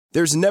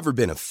There's never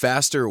been a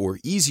faster or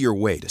easier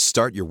way to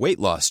start your weight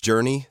loss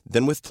journey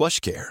than with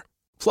PlushCare.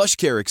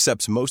 PlushCare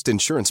accepts most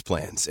insurance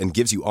plans and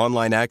gives you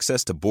online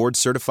access to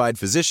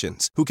board-certified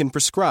physicians who can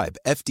prescribe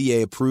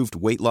FDA-approved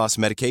weight loss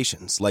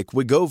medications like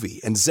Wegovy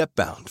and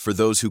Zepbound for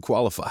those who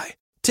qualify.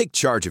 Take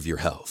charge of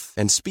your health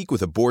and speak with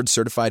a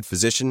board-certified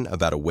physician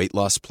about a weight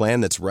loss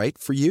plan that's right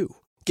for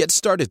you. Get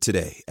started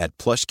today at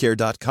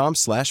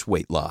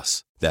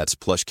plushcare.com/weightloss. That's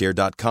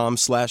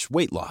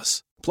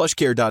plushcare.com/weightloss.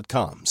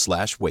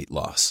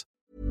 plushcare.com/weightloss.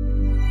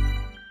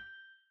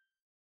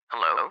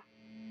 Hello?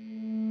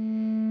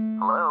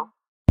 Hello?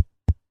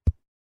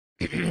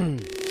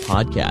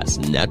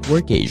 Podcast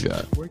Network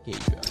Asia.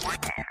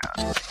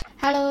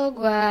 Halo,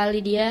 gue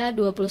Lydia,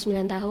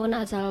 29 tahun,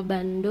 asal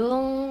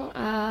Bandung.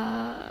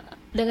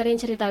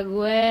 Dengerin cerita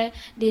gue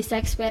di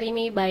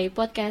Sexperimi by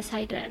Podcast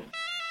Hydrant.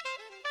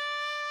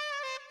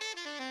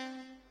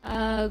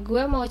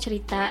 Gue mau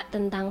cerita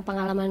tentang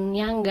pengalaman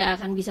yang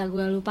gak akan bisa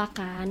gue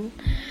lupakan.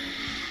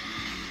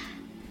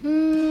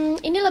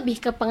 Ini lebih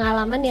ke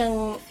pengalaman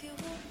yang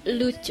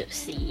lucu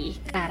sih,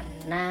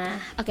 karena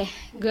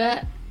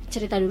gue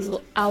cerita dulu.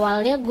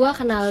 Awalnya gue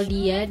kenal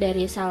dia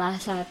dari salah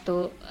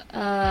satu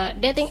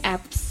dating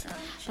apps,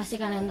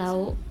 pasti kalian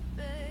tahu,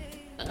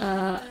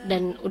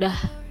 dan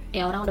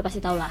orang udah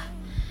pasti tahu lah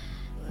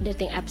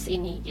dating apps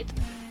ini gitu.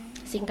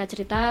 Singkat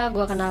cerita,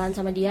 gue kenalan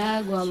sama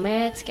dia, gue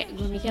match, kayak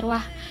gue mikir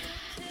wah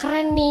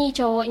keren nih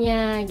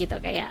cowoknya gitu,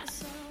 kayak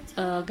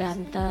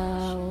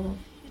ganteng,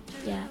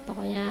 ya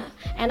pokoknya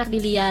enak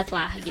dilihat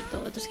lah gitu.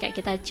 Terus kayak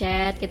kita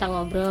chat, kita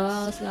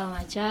ngobrol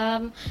segala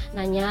macam,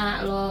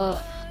 nanya lo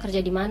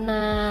kerja di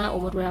mana,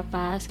 umur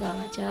berapa segala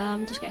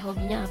macam, terus kayak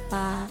hobinya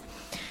apa.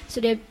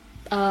 Sudah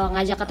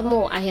ngajak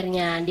ketemu,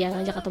 akhirnya dia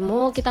ngajak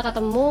ketemu, kita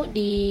ketemu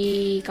di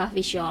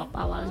coffee shop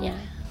awalnya.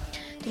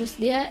 Terus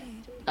dia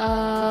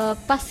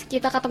pas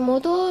kita ketemu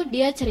tuh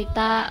dia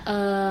cerita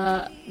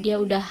dia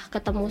udah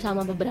ketemu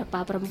sama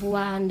beberapa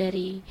perempuan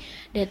dari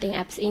dating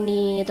apps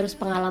ini, terus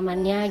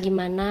pengalamannya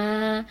gimana.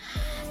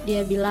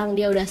 Dia bilang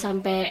dia udah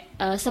sampai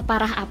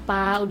separah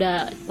apa,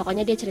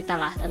 pokoknya dia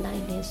ceritalah tentang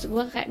ini. Terus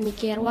gue kayak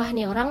mikir, wah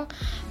nih orang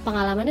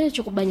pengalamannya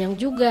cukup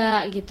banyak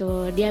juga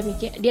gitu. Dia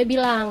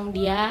bilang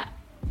dia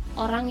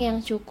orang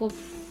yang cukup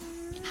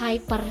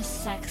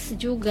hypersex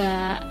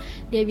juga.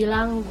 Dia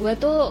bilang gue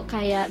tuh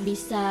kayak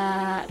bisa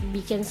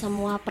bikin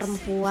semua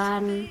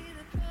perempuan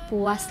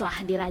puas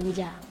lah di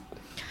ranjang.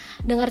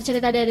 Dengar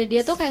cerita dari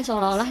dia tuh kayak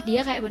seolah-olah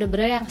dia kayak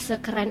bener-bener yang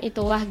sekeren itu.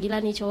 Wah gila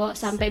nih cowok,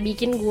 sampai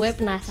bikin gue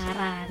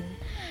penasaran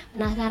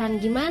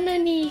gimana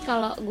nih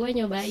kalau gue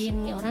nyobain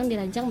nih orang di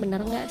ranjang,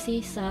 bener nggak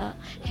sih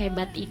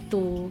sehebat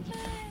itu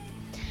gitu.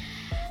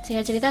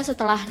 Singkat cerita,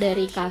 setelah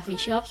dari coffee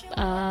shop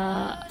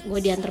gue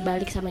diantar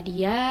balik sama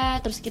dia,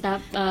 terus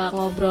kita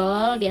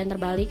ngobrol,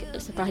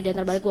 setelah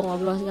diantar balik gue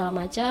ngobrol segala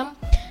macam.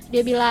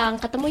 Dia bilang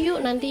ketemu yuk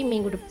nanti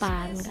minggu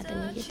depan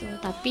katanya gitu,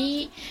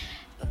 tapi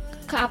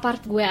ke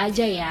apart gue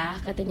aja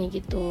ya katanya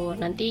gitu.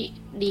 Nanti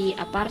di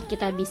apart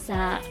kita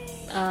bisa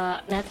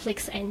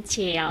Netflix and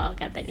chill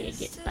katanya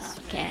gitu.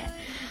 Kayak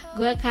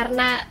gue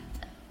karena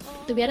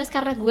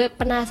gue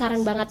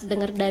penasaran banget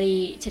denger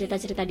dari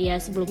cerita-cerita dia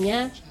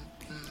sebelumnya.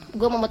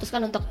 Gue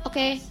memutuskan untuk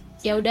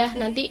ya udah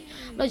nanti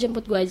lo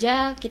jemput gue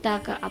aja, kita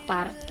ke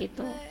apart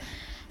gitu.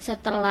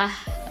 Setelah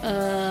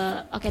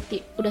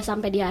udah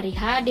sampai di hari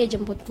H, dia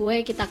jemput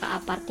gue, kita ke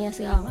apartnya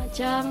segala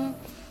macam.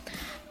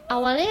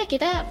 Awalnya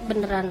kita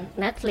beneran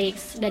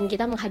Netflix dan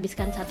kita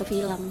menghabiskan satu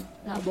film,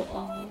 gak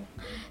bohong.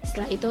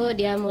 Setelah itu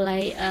dia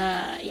mulai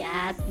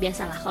ya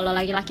biasalah kalau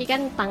laki-laki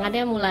kan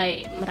tangannya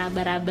mulai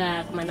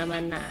meraba-raba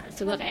kemana-mana.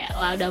 So gue kayak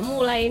wah udah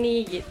mulai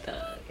nih gitu.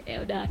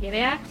 Ya udah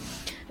akhirnya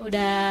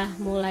udah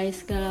mulai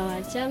segala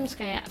macam.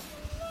 Kayak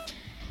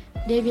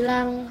dia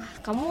bilang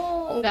kamu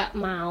nggak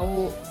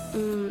mau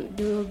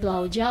do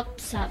blowjob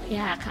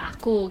ya ke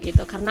aku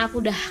gitu, karena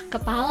aku udah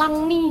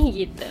kepalang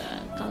nih gitu.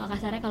 Kalau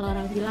kasarnya kalau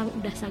orang bilang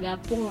udah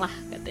sagapung lah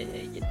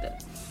katanya gitu.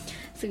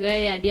 Segala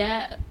ya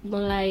dia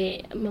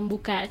mulai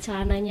membuka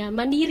celananya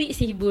mandiri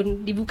sih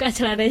bun, dibuka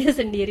celananya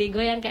sendiri.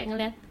 Gue yang kayak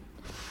ngeliat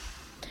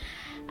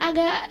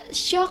agak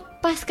shock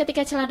pas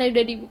ketika celana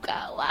udah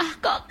dibuka, wah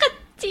kok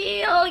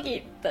kecil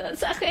gitu.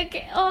 So aku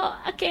kayak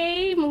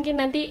oke, mungkin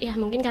nanti ya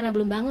mungkin karena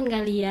belum bangun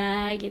kali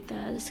ya gitu.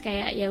 Terus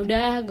kayak ya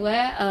udah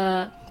gue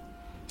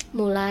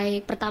mulai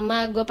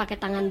pertama gue pakai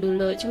tangan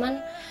dulu, cuman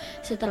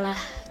setelah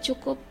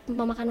cukup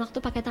memakan waktu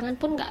pakai tangan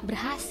pun nggak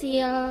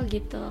berhasil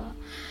gitu.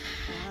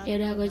 Ya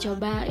udah gue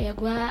coba, ya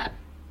gue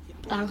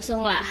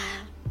langsung lah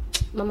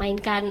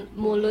memainkan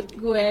mulut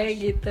gue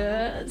gitu.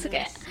 Terus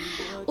kayak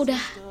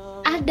udah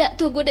ada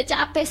tuh, gue udah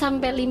capek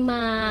sampai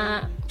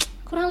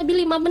kurang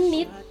lebih 5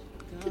 menit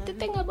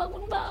titiknya nggak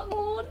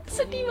bangun-bangun,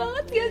 sedih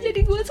banget ya.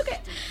 Jadi gue tuh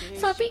kayak,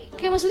 tapi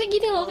kayak maksudnya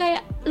gini loh, kayak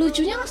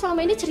lucunya kan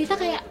selama ini cerita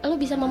kayak lo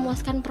bisa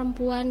memuaskan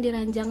perempuan di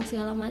ranjang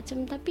segala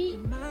macem, tapi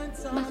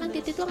bahkan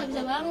titik tuh nggak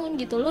bisa bangun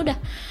gitu. Lo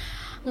udah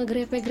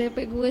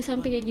ngegrepe-grepe gue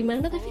sampai kayak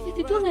gimana, tapi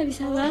titik tuh nggak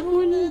bisa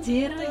bangun,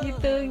 jir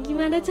gitu.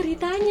 Gimana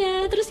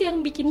ceritanya? Terus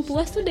yang bikin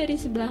puas tuh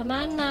dari sebelah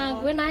mana?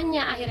 Gue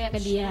nanya akhirnya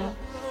ke dia.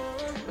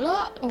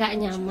 lo nggak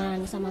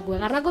nyaman sama gue,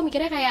 karena gue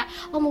mikirnya kayak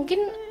oh mungkin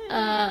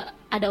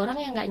ada orang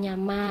yang nggak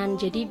nyaman,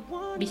 jadi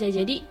bisa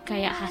jadi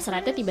kayak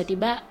hasratnya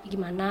tiba-tiba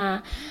gimana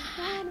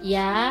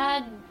ya.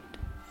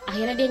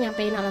 Akhirnya dia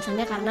nyampein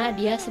alasannya karena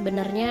dia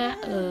sebenarnya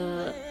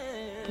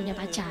punya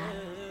pacar.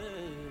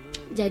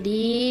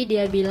 Jadi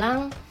dia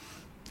bilang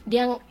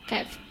dia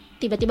kayak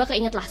tiba-tiba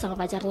keinget lah sama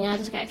pacarnya,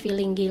 terus kayak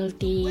feeling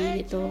guilty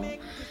gitu.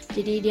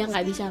 Jadi dia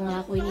nggak bisa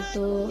ngelakuin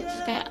itu.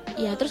 Terus kayak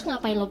ya terus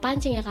ngapain lo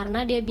pancing ya,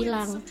 karena dia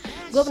bilang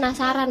gue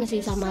penasaran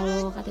sih sama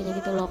lo, katanya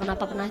gitu. Lo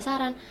kenapa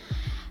penasaran?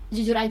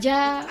 Jujur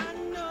aja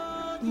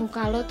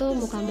muka lo tuh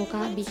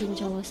muka-muka bikin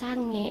cowok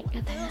sange,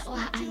 katanya.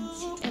 Wah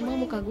anjing,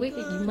 emang muka gue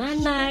kayak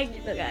gimana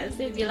gitu kan.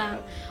 Saya bilang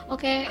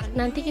oke,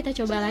 nanti kita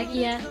coba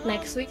lagi ya,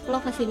 next week lo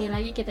kesini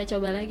lagi, kita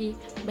coba lagi.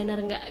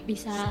 Bener nggak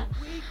bisa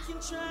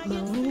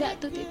bangun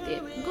nggak tuh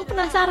Titit? Gue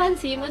penasaran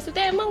sih,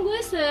 maksudnya emang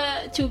gue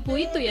secupu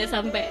itu ya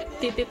sampai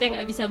Tititnya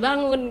nggak bisa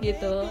bangun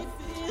gitu.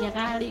 Ya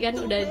kali kan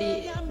udah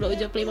di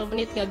blowjob 5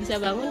 menit gak bisa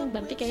bangun,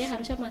 berarti kayaknya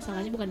harusnya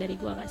masalahnya bukan dari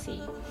gue gak sih.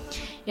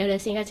 Ya udah,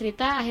 singkat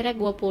cerita akhirnya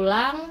gue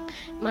pulang,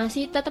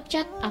 masih tetap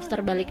chat after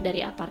balik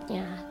dari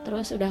apartnya.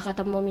 Terus udah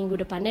ketemu minggu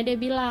depannya, dia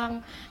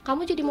bilang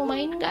kamu jadi mau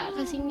main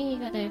nggak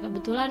kesini, katanya.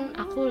 Kebetulan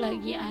aku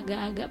lagi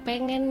agak-agak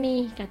pengen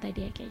nih, kata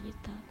dia kayak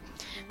gitu.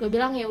 Gue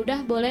bilang ya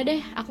udah boleh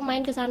deh, aku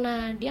main ke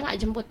sana. Dia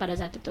nggak jemput pada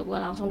saat itu, gue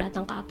langsung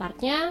datang ke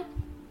apartnya.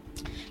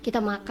 Kita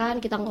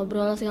makan, kita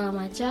ngobrol segala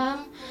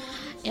macam.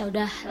 Ya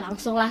udah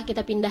langsung lah kita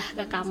pindah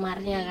ke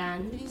kamarnya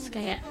kan. Terus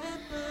kayak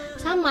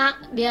sama,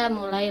 dia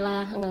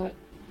mulailah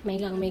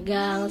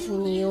megang-megang,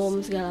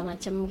 senyum segala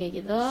macem kayak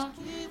gitu.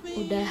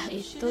 Udah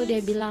itu dia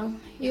bilang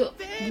yuk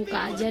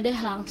buka aja deh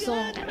langsung,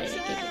 katanya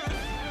kayak gitu.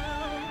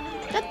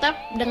 Tetap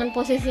dengan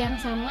posisi yang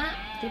sama,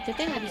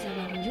 Tititnya nggak bisa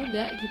bangun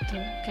juga gitu.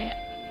 Kayak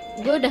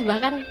gue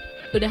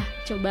udah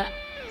coba,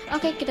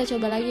 oke, kita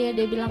coba lagi ya.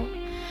 Dia bilang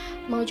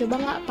mau coba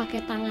nggak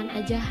pakai tangan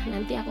aja,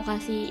 nanti aku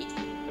kasih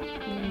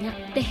minyak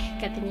deh,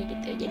 katanya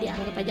gitu. Jadi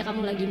anggap aja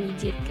kamu lagi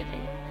mijit,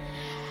 katanya.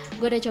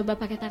 Gue udah coba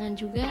pakai tangan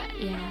juga,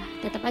 ya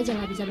tetap aja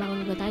nggak bisa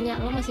bangun. Gue tanya,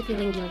 lo masih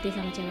feeling guilty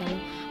sama cewek lo?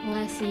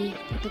 Enggak sih,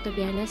 itu to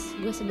be honest,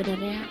 gue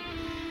sebenarnya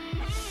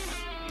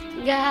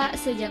nggak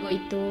sejago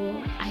itu.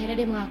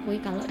 Akhirnya dia mengakui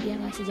kalau dia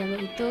nggak sejago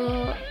itu.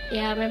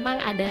 Ya memang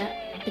ada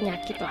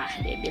penyakit lah,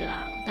 dia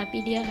bilang.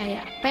 Tapi dia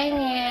kayak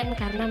pengen,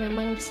 karena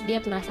memang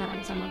dia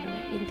penasaran sama gue,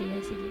 intinya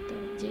sih gitu.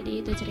 Jadi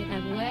itu cerita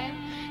gue.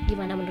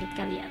 Gimana menurut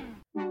kalian?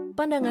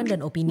 Pandangan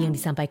dan opini yang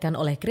disampaikan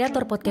oleh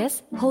kreator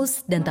podcast,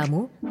 host, dan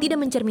tamu tidak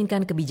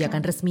mencerminkan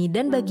kebijakan resmi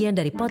dan bagian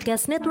dari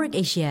Podcast Network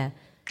Asia.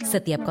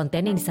 Setiap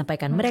konten yang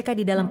disampaikan mereka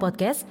di dalam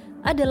podcast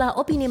adalah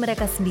opini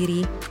mereka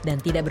sendiri dan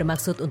tidak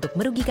bermaksud untuk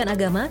merugikan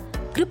agama,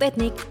 grup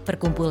etnik,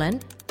 perkumpulan,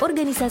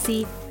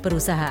 organisasi,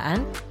 perusahaan,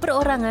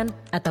 perorangan,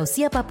 atau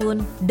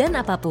siapapun dan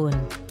apapun.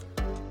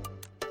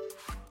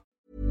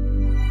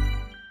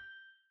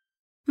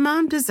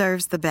 Mom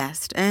deserves the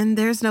best, and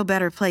there's no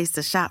better place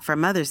to shop for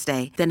Mother's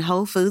Day than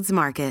Whole Foods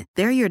Market.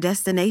 They're your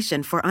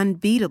destination for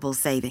unbeatable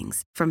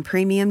savings, from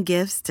premium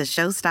gifts to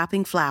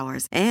show-stopping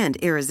flowers and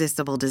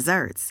irresistible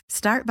desserts.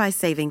 Start by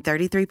saving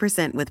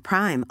 33% with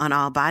Prime on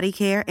all body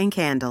care and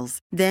candles.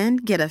 Then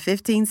get a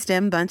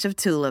 15-stem bunch of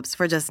tulips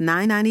for just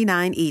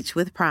 $9.99 each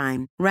with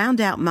Prime.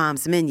 Round out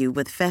Mom's menu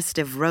with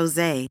festive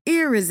rosé,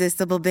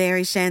 irresistible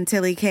berry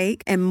chantilly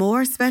cake, and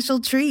more special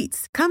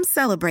treats. Come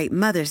celebrate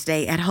Mother's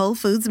Day at Whole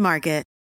Foods Market.